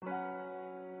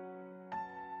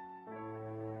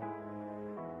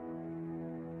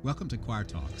Welcome to Choir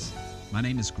Talks. My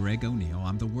name is Greg O'Neill.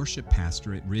 I'm the worship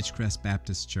pastor at Ridgecrest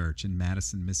Baptist Church in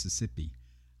Madison, Mississippi.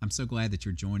 I'm so glad that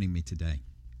you're joining me today.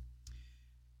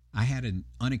 I had an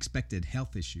unexpected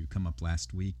health issue come up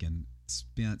last week and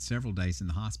spent several days in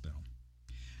the hospital.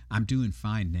 I'm doing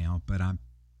fine now, but I'm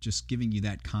just giving you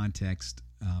that context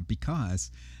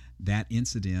because that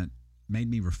incident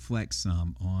made me reflect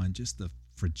some on just the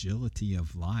fragility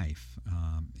of life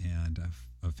and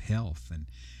of health, and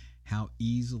how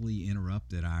easily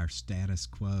interrupted our status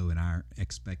quo and our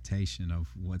expectation of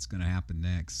what's going to happen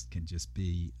next can just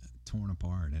be torn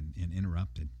apart and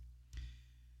interrupted.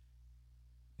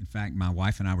 In fact, my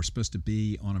wife and I were supposed to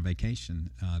be on a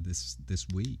vacation this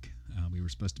week. We were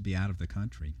supposed to be out of the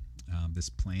country. This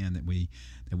plan that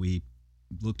we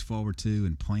looked forward to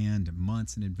and planned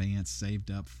months in advance,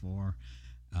 saved up for.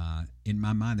 In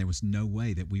my mind, there was no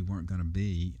way that we weren't going to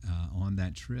be on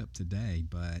that trip today,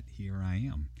 but here I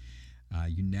am.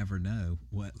 You never know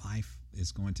what life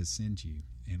is going to send you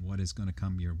and what is going to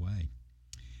come your way.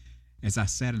 As I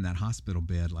sat in that hospital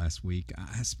bed last week,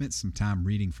 I spent some time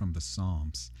reading from the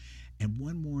Psalms. And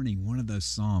one morning, one of those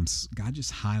Psalms, God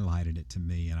just highlighted it to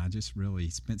me, and I just really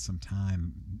spent some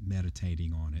time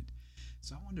meditating on it.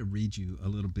 So I wanted to read you a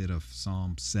little bit of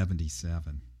Psalm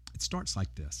 77. It starts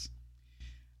like this.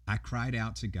 I cried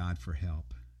out to God for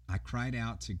help. I cried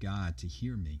out to God to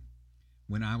hear me.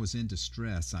 When I was in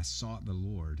distress, I sought the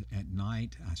Lord. At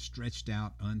night, I stretched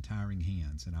out untiring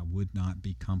hands, and I would not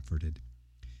be comforted.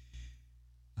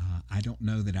 I don't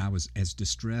know that I was as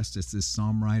distressed as this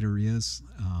psalm writer is,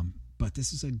 but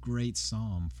this is a great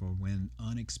psalm for when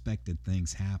unexpected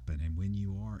things happen and when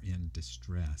you are in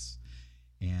distress.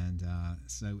 And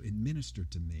so it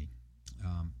ministered to me.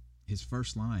 His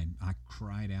first line, I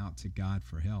cried out to God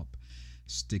for help,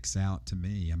 sticks out to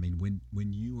me. I mean,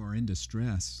 when you are in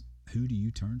distress, who do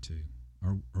you turn to,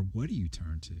 or what do you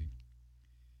turn to?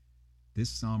 This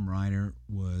psalm writer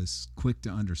was quick to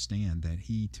understand that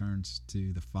he turns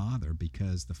to the Father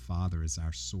because the Father is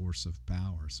our source of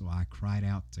power. So I cried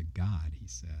out to God, he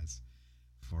says,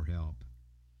 for help.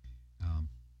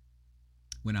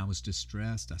 When I was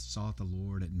distressed, I sought the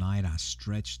Lord. At night, I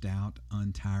stretched out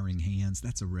untiring hands.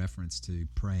 That's a reference to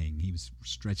praying. He was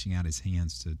stretching out his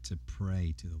hands to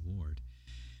pray to the Lord.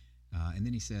 And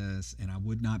then he says, and I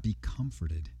would not be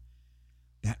comforted.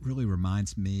 That really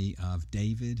reminds me of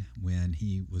David when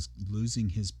he was losing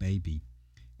his baby.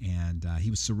 And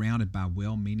he was surrounded by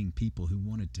well-meaning people who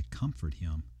wanted to comfort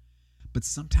him. But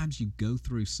sometimes you go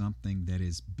through something that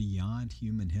is beyond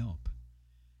human help.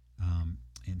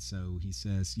 And so he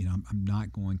says, I'm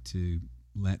not going to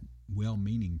let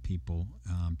well-meaning people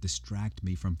distract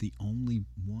me from the only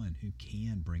one who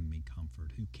can bring me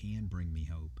comfort, who can bring me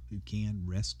hope, who can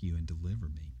rescue and deliver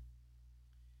me.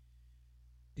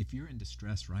 If you're in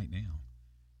distress right now,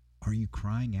 are you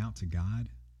crying out to God,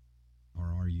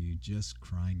 or are you just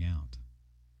crying out?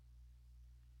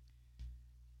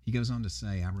 He goes on to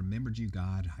say, I remembered you,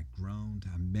 God. I groaned.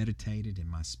 I meditated, and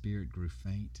my spirit grew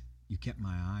faint. You kept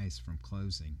my eyes from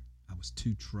closing. I was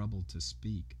too troubled to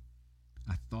speak.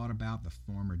 I thought about the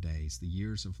former days, the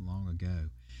years of long ago.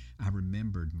 I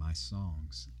remembered my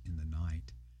songs in the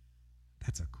night.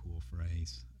 That's a cool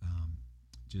phrase.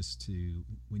 Just to,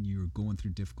 when you're going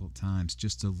through difficult times,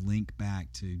 just to link back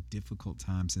to difficult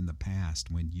times in the past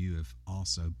when you have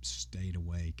also stayed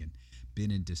awake and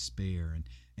been in despair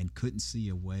and couldn't see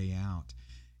a way out.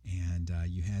 And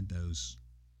you had those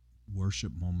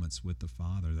worship moments with the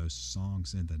Father, those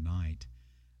songs in the night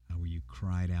where you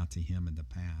cried out to him in the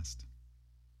past.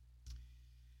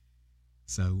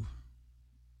 So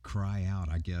cry out,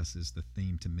 I guess, is the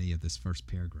theme to me of this first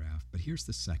paragraph. But here's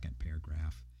the second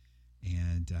paragraph.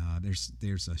 And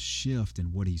there's a shift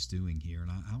in what he's doing here.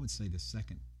 And I would say the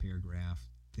second paragraph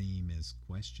theme is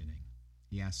questioning.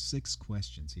 He asks 6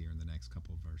 questions here in the next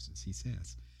couple of verses. He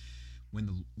says,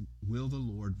 will the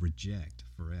Lord reject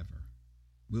forever?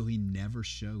 Will he never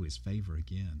show his favor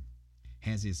again?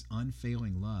 Has his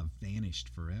unfailing love vanished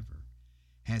forever?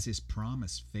 Has his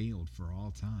promise failed for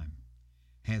all time?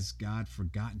 Has God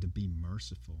forgotten to be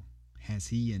merciful? Has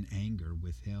he in anger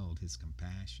withheld his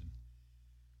compassion?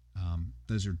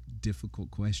 Those are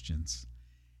difficult questions.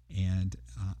 And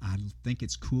I think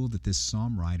it's cool that this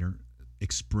psalm writer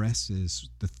expresses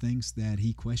the things that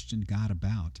he questioned God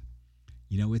about.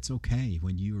 It's okay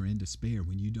when you are in despair,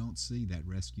 when you don't see that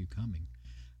rescue coming.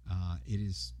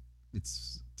 It's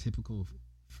typical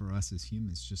for us as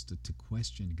humans just to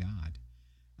question God.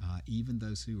 Even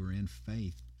those who are in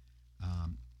faith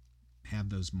have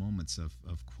those moments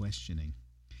of questioning.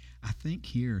 I think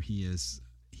here he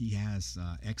has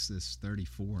Exodus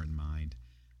 34 in mind.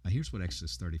 Here's what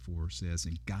Exodus 34 says,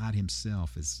 and God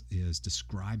himself is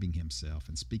describing himself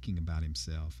and speaking about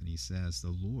himself. And he says,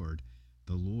 the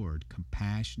Lord,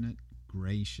 compassionate,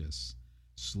 gracious,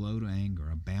 slow to anger,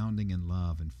 abounding in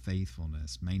love and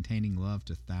faithfulness, maintaining love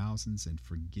to thousands and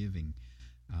forgiving.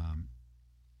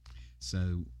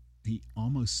 So he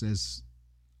almost says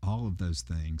all of those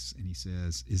things, and he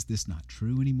says, is this not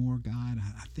true anymore, God?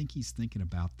 I think he's thinking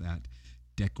about that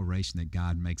declaration that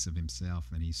God makes of himself,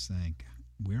 and he's saying,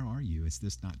 where are you? Is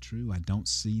this not true? I don't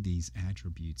see these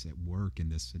attributes at work in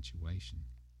this situation.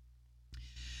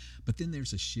 But then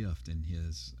there's a shift in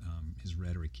his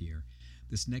rhetoric here.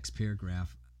 This next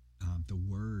paragraph, the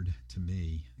word to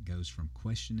me goes from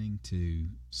questioning to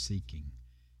seeking.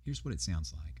 Here's what it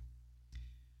sounds like.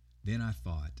 Then I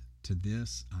thought, to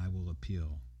this I will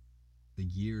appeal. The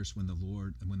years when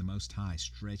the Most High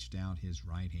stretched out his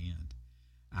right hand.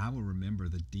 I will remember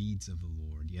the deeds of the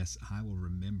Lord. Yes, I will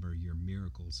remember your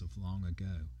miracles of long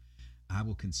ago. I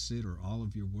will consider all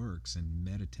of your works and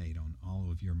meditate on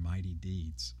all of your mighty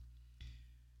deeds.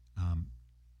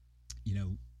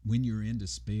 When you're in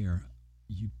despair,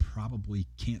 you probably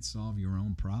can't solve your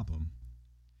own problem.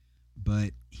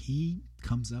 But he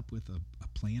comes up with a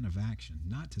plan of action,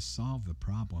 not to solve the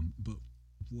problem, but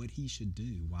what he should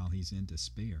do while he's in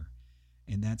despair.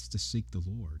 And that's to seek the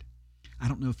Lord. I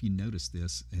don't know if you noticed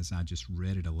this as I just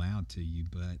read it aloud to you,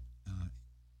 but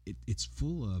it's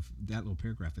full of, that little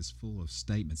paragraph is full of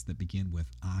statements that begin with,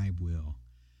 I will.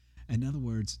 In other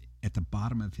words, at the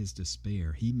bottom of his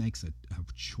despair, he makes a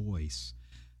choice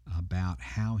about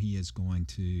how he is going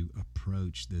to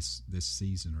approach this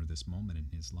season or this moment in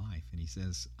his life. And he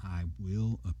says, I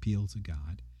will appeal to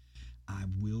God. I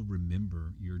will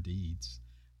remember your deeds.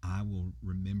 I will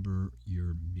remember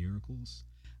your miracles.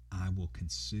 I will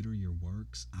consider your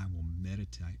works. I will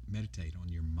meditate on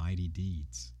your mighty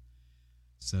deeds.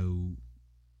 So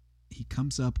he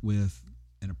comes up with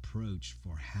an approach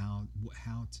for how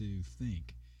to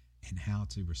think and how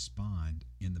to respond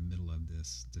in the middle of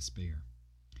this despair.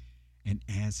 And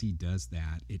as he does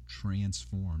that, it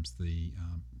transforms the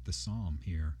psalm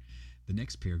here. The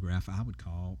next paragraph I would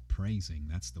call praising.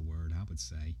 That's the word I would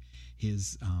say.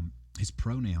 His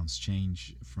pronouns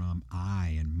change from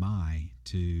I and my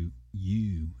to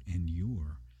you and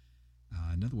your.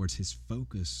 In other words, his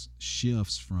focus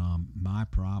shifts from my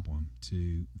problem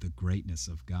to the greatness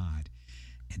of God.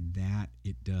 And that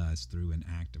it does through an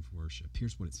act of worship.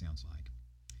 Here's what it sounds like.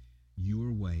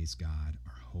 Your ways, God,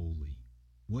 are holy.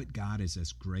 What God is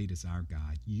as great as our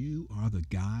God? You are the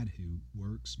God who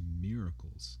works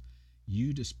miracles.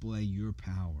 You display your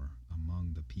power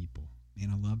among the people.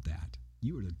 And I love that.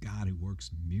 You are the God who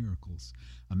works miracles.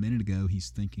 A minute ago, he's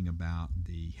thinking about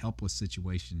the hopeless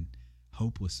situation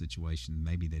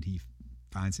maybe that he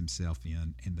finds himself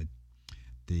in, and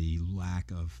the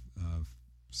lack of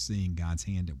seeing God's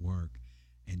hand at work.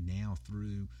 And now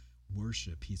through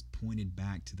worship, he's pointed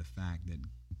back to the fact that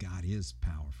God is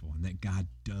powerful and that God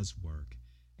does work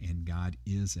and God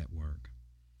is at work.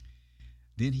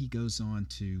 Then he goes on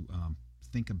to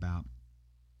think about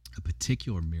a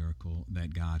particular miracle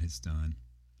that God has done,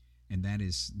 and that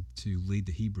is to lead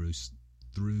the Hebrews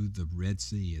through the Red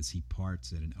Sea as he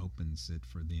parts it and opens it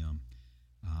for them.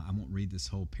 I won't read this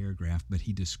whole paragraph, but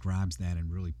he describes that in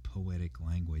really poetic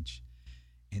language.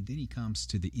 And then he comes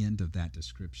to the end of that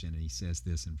description, and he says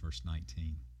this in verse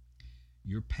 19.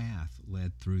 Your path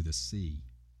led through the sea,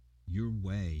 your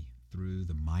way through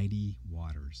the mighty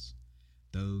waters,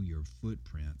 though your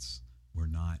footprints were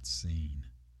not seen.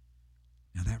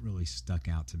 Now that really stuck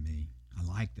out to me. I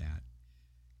like that.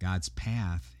 God's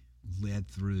path led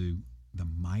through the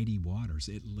mighty waters.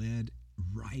 It led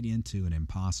right into an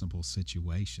impossible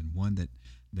situation, one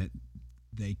that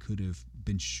they could have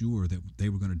been sure that they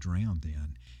were going to drown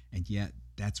in. And yet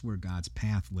that's where God's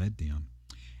path led them.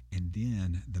 And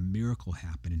then the miracle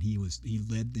happened, and he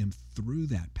led them through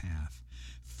that path,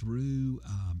 through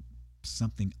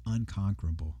something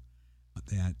unconquerable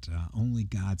that only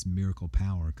God's miracle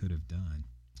power could have done.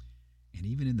 And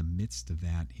even in the midst of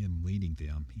that, him leading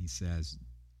them, he says,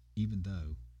 even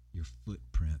though your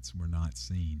footprints were not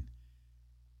seen.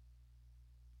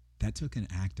 That took an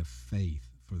act of faith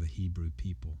for the Hebrew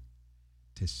people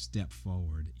to step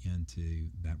forward into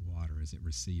that water as it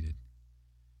receded.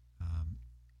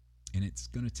 And it's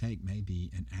going to take maybe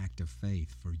an act of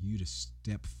faith for you to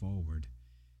step forward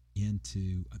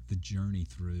into the journey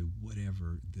through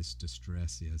whatever this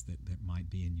distress is that might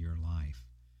be in your life.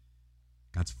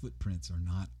 God's footprints are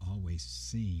not always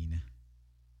seen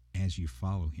as you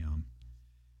follow him.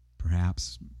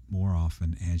 Perhaps more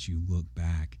often as you look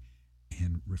back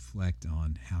and reflect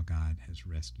on how God has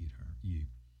rescued you.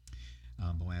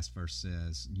 The last verse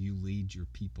says, you lead your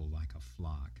people like a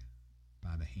flock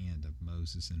by the hand of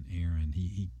Moses and Aaron.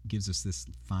 He gives us this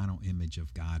final image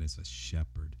of God as a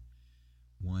shepherd,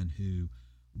 one who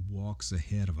walks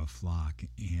ahead of a flock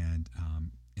and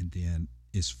then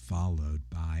is followed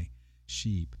by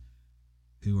sheep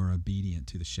who are obedient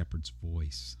to the shepherd's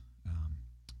voice.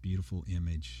 Beautiful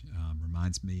image.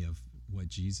 Reminds me of what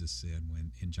Jesus said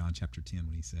when in John chapter 10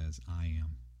 when he says, I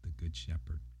am the good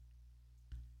shepherd.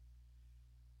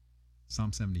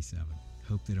 Psalm 77.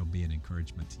 Hope that it'll be an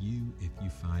encouragement to you if you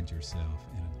find yourself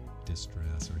in a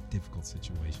distress or a difficult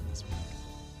situation this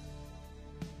week.